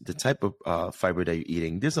the type of fiber that you're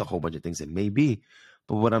eating. There's a whole bunch of things it may be.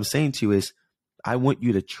 But what I'm saying to you is, I want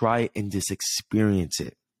you to try it and just experience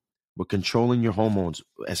it. We're controlling your hormones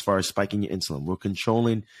as far as spiking your insulin. We're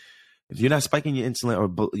controlling, if you're not spiking your insulin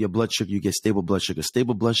or your blood sugar, you get stable blood sugar.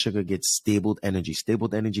 Stable blood sugar gets stable energy.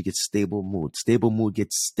 Stable energy gets stable mood. Stable mood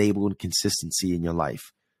gets stable consistency in your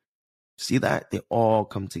life. See that? They all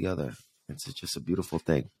come together. It's just a beautiful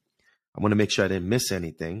thing. I want to make sure I didn't miss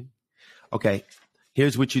anything. Okay,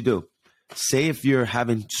 here's what you do. Say if you're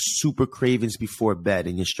having super cravings before bed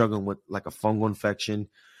and you're struggling with like a fungal infection,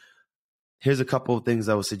 here's a couple of things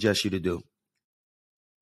I would suggest you to do.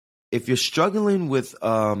 if you're struggling with,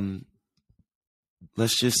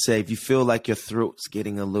 let's just say if you feel like your throat's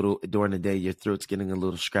getting a little, during the day, your throat's getting a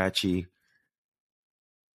little scratchy.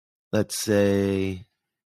 Let's say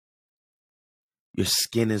your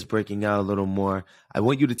skin is breaking out a little more. I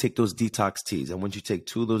want you to take those detox teas. I want you to take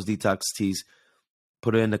 2 of those detox teas,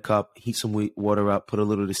 put it in a cup, heat some water up, put a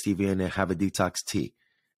little of the stevia in there, have a detox tea.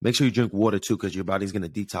 Make sure you drink water too, because your body's going to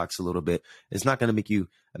detox a little bit. It's not going to make you,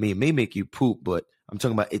 it may make you poop, but I'm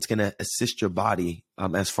talking about it's going to assist your body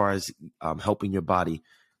as far as helping your body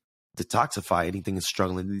detoxify anything that's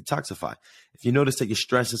struggling to detoxify. If you notice that your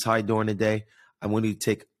stress is high during the day, I want you to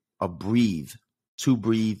take a breathe, 2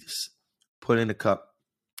 breathes, put in a cup,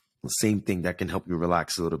 the same thing that can help you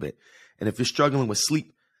relax a little bit. And if you're struggling with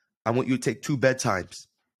sleep, I want you to take 2 bedtimes,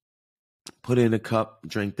 put it in a cup,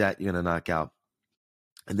 drink that, you're going to knock out.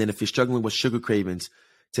 And then if you're struggling with sugar cravings,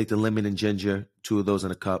 take the lemon and ginger, 2 of those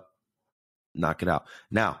in a cup, knock it out.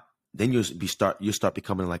 Now, then you'll start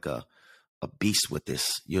becoming like a beast with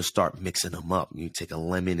this. You'll start mixing them up. You take a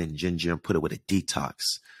lemon and ginger and put it with a detox.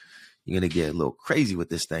 You're going to get a little crazy with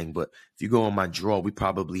this thing. But if you go on my drawer, we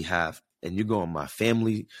probably have, and you go on my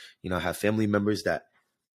family, I have family members that,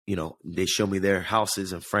 they show me their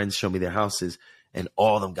houses and friends show me their houses, and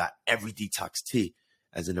all of them got every detox tea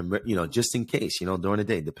as an, just in case, during the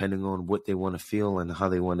day, depending on what they want to feel and how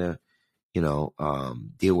they want to,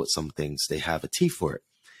 deal with some things, they have a tea for it.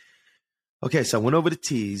 Okay. So I went over the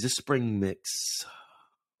teas, the spring mix.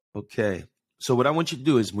 Okay. So what I want you to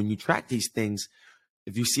do is when you track these things,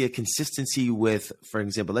 if you see a consistency with, for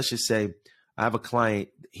example, let's just say I have a client,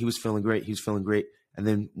 he was feeling great. And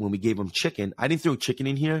then when we gave him chicken, I didn't throw chicken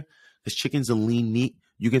in here because chicken's a lean meat.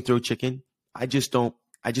 You can throw chicken. I just don't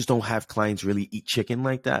have clients really eat chicken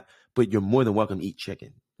like that, but you're more than welcome to eat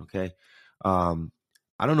chicken. Okay.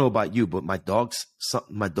 I don't know about you, but my dogs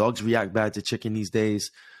react bad to chicken these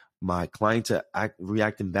days. My clients are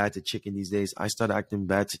reacting bad to chicken these days. I start acting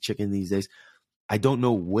bad to chicken these days. I don't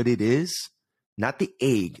know what it is. Not the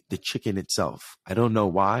egg, the chicken itself. I don't know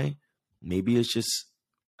why. Maybe it's just,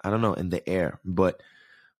 I don't know, in the air. But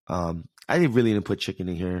I really didn't put chicken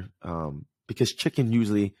in here because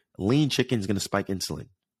lean chicken is going to spike insulin.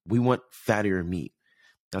 We want fattier meat.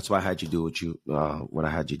 That's why I had you do what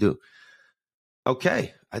I had you do.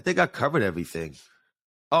 Okay, I think I covered everything.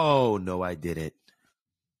 Oh, no, I didn't.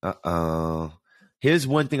 Here's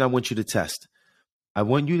one thing I want you to test. I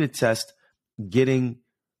want you to test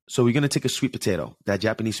so we're going to take a sweet potato, that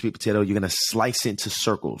Japanese sweet potato. You're going to slice it into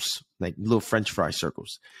circles, like little French fry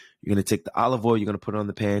circles. You're going to take the olive oil. You're going to put it on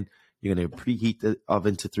the pan. You're going to preheat the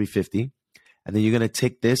oven to 350. And then you're going to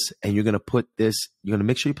take this and you're going to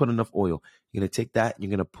make sure you put enough oil. You're going to take that and you're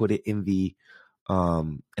going to put it in the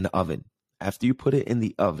oven. After you put it in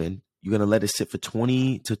the oven, you're going to let it sit for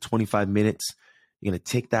 20 to 25 minutes. You're going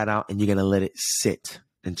to take that out and you're going to let it sit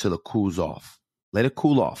until it cools off. Let it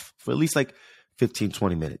cool off for at least like 15,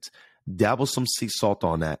 20 minutes. Dabble some sea salt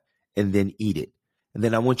on that and then eat it. And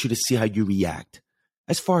then I want you to see how you react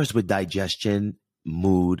as far as with digestion,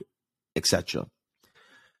 mood, etc.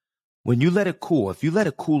 When you let it cool, if you let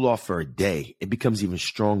it cool off for a day, it becomes even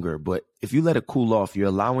stronger. But if you let it cool off, you're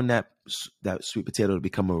allowing that sweet potato to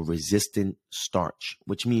become a resistant starch,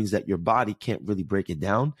 which means that your body can't really break it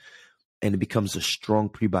down and it becomes a strong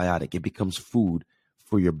prebiotic. It becomes food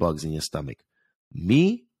for your bugs in your stomach.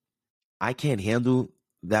 Me, I can't handle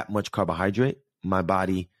that much carbohydrate. My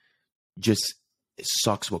body just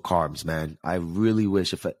sucks with carbs, man. I really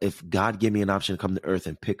wish if God gave me an option to come to earth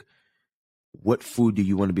and pick what food do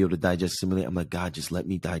you want to be able to digest similarly, I'm like, God, just let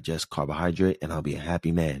me digest carbohydrate and I'll be a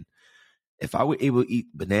happy man. If I were able to eat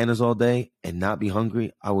bananas all day and not be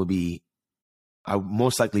hungry, I would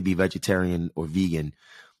most likely be vegetarian or vegan.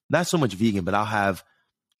 Not so much vegan, but I'll have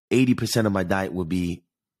 80% of my diet would be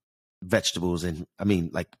vegetables and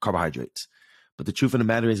like carbohydrates. But the truth of the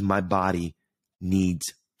matter is my body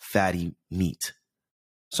needs fatty meat.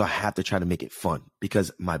 So I have to try to make it fun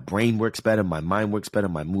because my brain works better, my mind works better,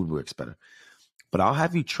 my mood works better. But I'll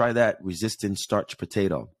have you try that resistant starch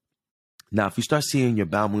potato. Now, if you start seeing your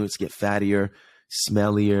bowel movements get fattier,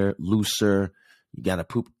 smellier, looser, you got to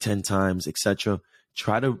poop 10 times, etc.,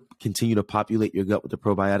 try to continue to populate your gut with the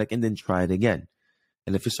probiotic and then try it again.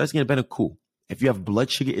 And if it starts getting better, cool. If you have blood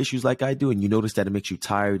sugar issues like I do and you notice that it makes you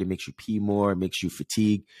tired, it makes you pee more, it makes you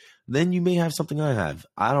fatigue, then you may have something I have.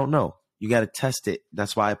 I don't know. You got to test it.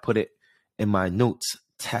 That's why I put it in my notes.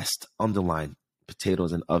 Test, underline,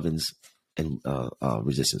 potatoes and ovens and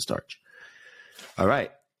resistant starch. All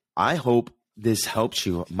right. I hope this helps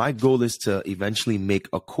you. My goal is to eventually make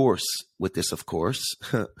a course with this, of course.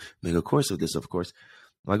 My goal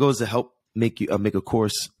is to help make a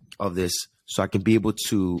course of this so I can be able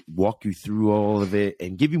to walk you through all of it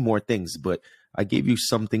and give you more things. But I gave you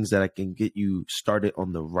some things that I can get you started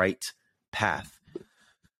on the right path.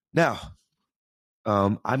 Now,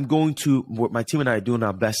 I'm going to, my team and I are doing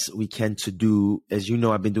our best we can to do, as you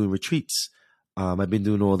know, I've been doing retreats. I've been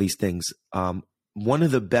doing all these things. One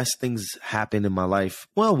of the best things happened in my life.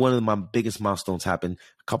 Well, one of my biggest milestones happened.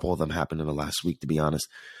 A couple of them happened in the last week, to be honest.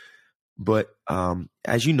 But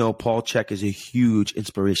as you know, Paul Chek is a huge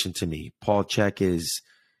inspiration to me. Paul Chek is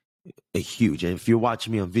a huge, and if you're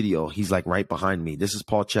watching me on video, he's like right behind me. This is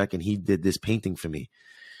Paul Chek, and he did this painting for me.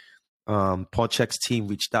 Paul Chek's team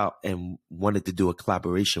reached out and wanted to do a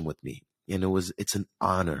collaboration with me. And it's an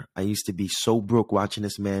honor. I used to be so broke watching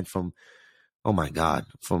this man from, oh my God,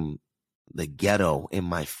 from the ghetto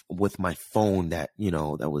with my phone that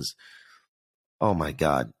was, oh my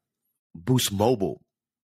God, Boost Mobile,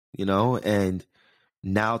 and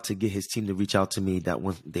now to get his team to reach out to me that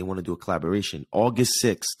they want to do a collaboration. August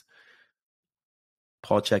 6th,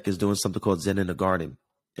 Paul Chek is doing something called Zen in the Garden.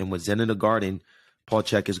 And with Zen in the Garden, Paul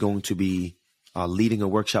Chek is going to be leading a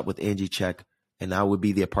workshop with Angie Chek, and I would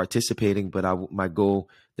be there participating. But my goal,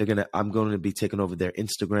 I'm going to be taking over their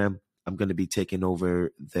Instagram. I'm going to be taking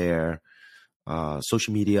over their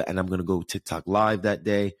social media, and I'm going to go TikTok live that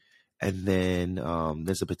day. And then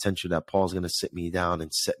there's a potential that Paul's going to sit me down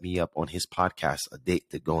and set me up on his podcast, a date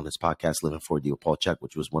to go on his podcast, Living 4D with Paul Chek,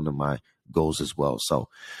 which was one of my goals as well. So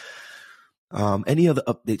any other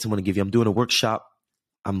updates I want to give you? I'm doing a workshop.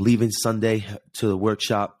 I'm leaving Sunday to the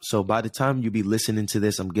workshop. So by the time you be listening to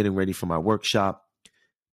this, I'm getting ready for my workshop.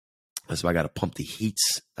 So I got to pump the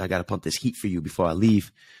heats. I got to pump this heat for you before I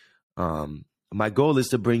leave. My goal is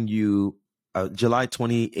to bring you July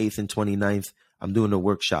 28th and 29th. I'm doing a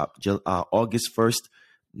workshop. August 1st,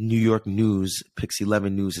 New York News, Pix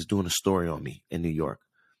 11 News is doing a story on me in New York.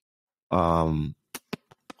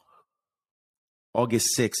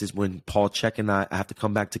 August 6th is when Paul Chek and I have to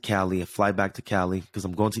come back to Cali and fly back to Cali because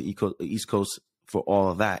I'm going to the East Coast for all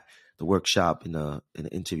of that, the workshop and the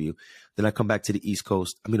interview. Then I come back to the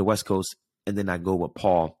the West Coast, and then I go with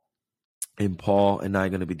Paul. And Paul and I are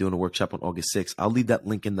going to be doing a workshop on August 6th. I'll leave that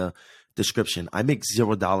link in the description. I make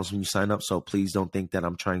 $0 when you sign up, so please don't think that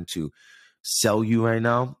I'm trying to sell you right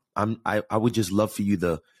now. I would just love for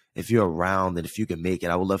you if you're around and if you can make it,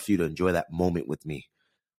 I would love for you to enjoy that moment with me.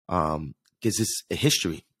 Because it's a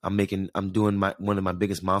history. I'm doing one of my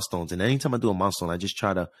biggest milestones. And anytime I do a milestone, I just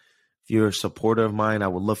try to, if you're a supporter of mine, I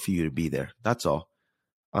would love for you to be there. That's all.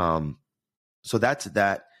 So that's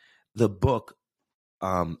that. The book,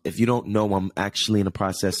 if you don't know, I'm actually in the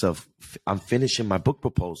process of, I'm finishing my book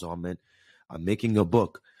proposal. I'm making a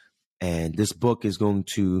book, and this book is going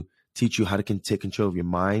to teach you how to take control of your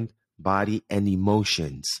mind, body, and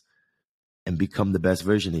emotions and become the best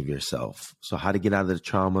version of yourself. So how to get out of the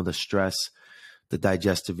trauma, the stress, the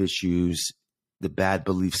digestive issues, the bad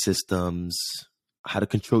belief systems, how to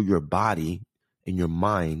control your body and your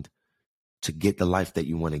mind to get the life that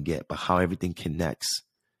you want to get, but how everything connects.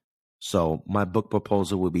 So my book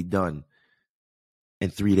proposal will be done in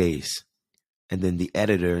 3 days. And then the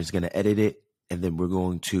editor is going to edit it. And then we're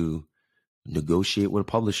going to negotiate with a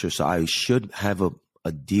publisher. So I should have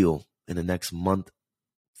a deal in the next month,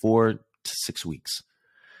 4 to 6 weeks.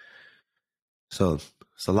 So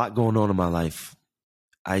it's a lot going on in my life.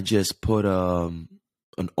 I just put an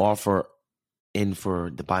offer in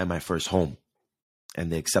to buy my first home,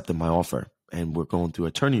 and they accepted my offer. And we're going through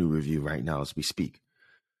attorney review right now as we speak.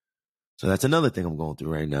 So that's another thing I'm going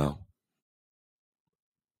through right now.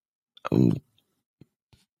 I'm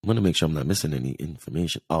going to make sure I'm not missing any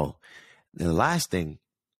information. Oh, the last thing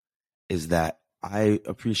is that I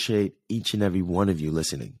appreciate each and every one of you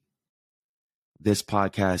listening. This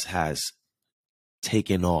podcast has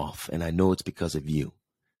taken off, and I know it's because of you.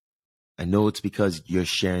 I know it's because you're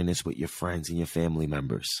sharing this with your friends and your family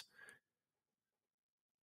members.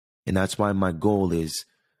 And that's why my goal is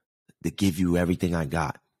to give you everything I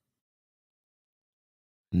got.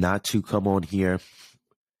 Not to come on here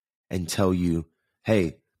and tell you,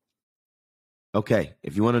 hey, okay,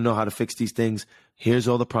 if you want to know how to fix these things, here's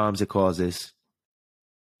all the problems it causes.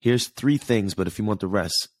 Here's 3 things, but if you want the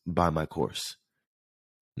rest, buy my course.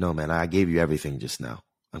 No, man, I gave you everything just now.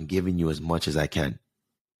 I'm giving you as much as I can.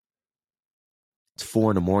 It's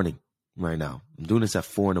 4 a.m. right now. I'm doing this at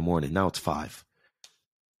 4 a.m. Now it's 5.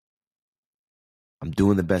 I'm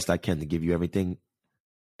doing the best I can to give you everything.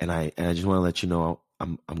 And I just want to let you know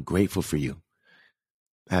I'm grateful for you.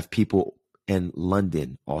 I have people in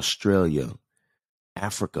London, Australia,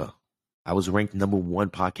 Africa. I was ranked #1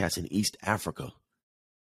 podcast in East Africa.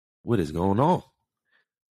 What is going on?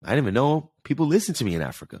 I didn't even know people listen to me in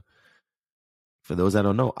Africa. For those that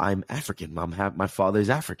don't know, I'm African. My father's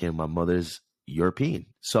African. My mother's European.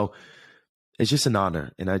 So it's just an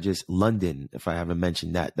honor. And London, if I haven't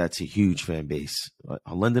mentioned that, that's a huge fan base.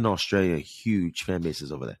 London, Australia, huge fan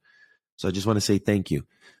bases over there. So I just want to say thank you.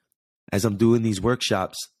 As I'm doing these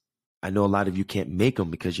workshops, I know a lot of you can't make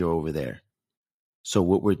them because you're over there. So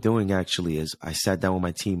what we're doing actually is I sat down with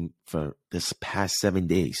my team for this past 7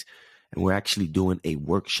 days, and we're actually doing a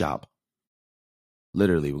workshop.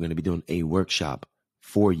 Literally, we're going to be doing a workshop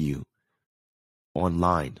for you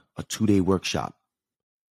online, a 2-day workshop.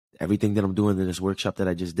 Everything that I'm doing in this workshop that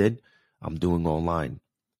I just did, I'm doing online.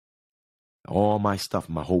 All my stuff,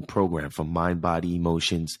 my whole program, from mind, body,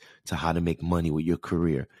 emotions to how to make money with your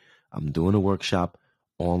career. I'm doing a workshop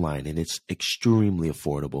online, and it's extremely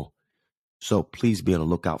affordable. So please be on the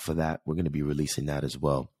lookout for that. We're going to be releasing that as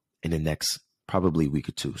well in the next probably week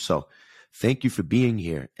or two. So thank you for being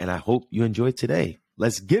here, and I hope you enjoyed today.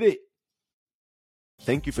 Let's get it.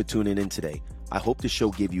 Thank you for tuning in today. I hope the show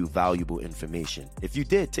gave you valuable information. If you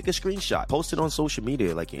did, take a screenshot, post it on social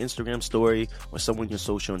media, like your Instagram story or someone your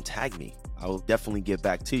social, and tag me. I will definitely get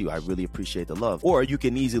back to you. I really appreciate the love. Or you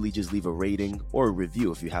can easily just leave a rating or a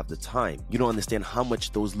review if you have the time. You don't understand how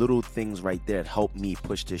much those little things right there help me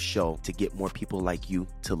push this show to get more people like you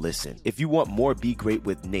to listen. If you want more Be Great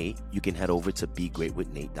with Nate, you can head over to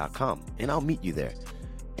BeGreatWithNate.com and I'll meet you there.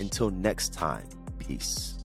 Until next time, peace.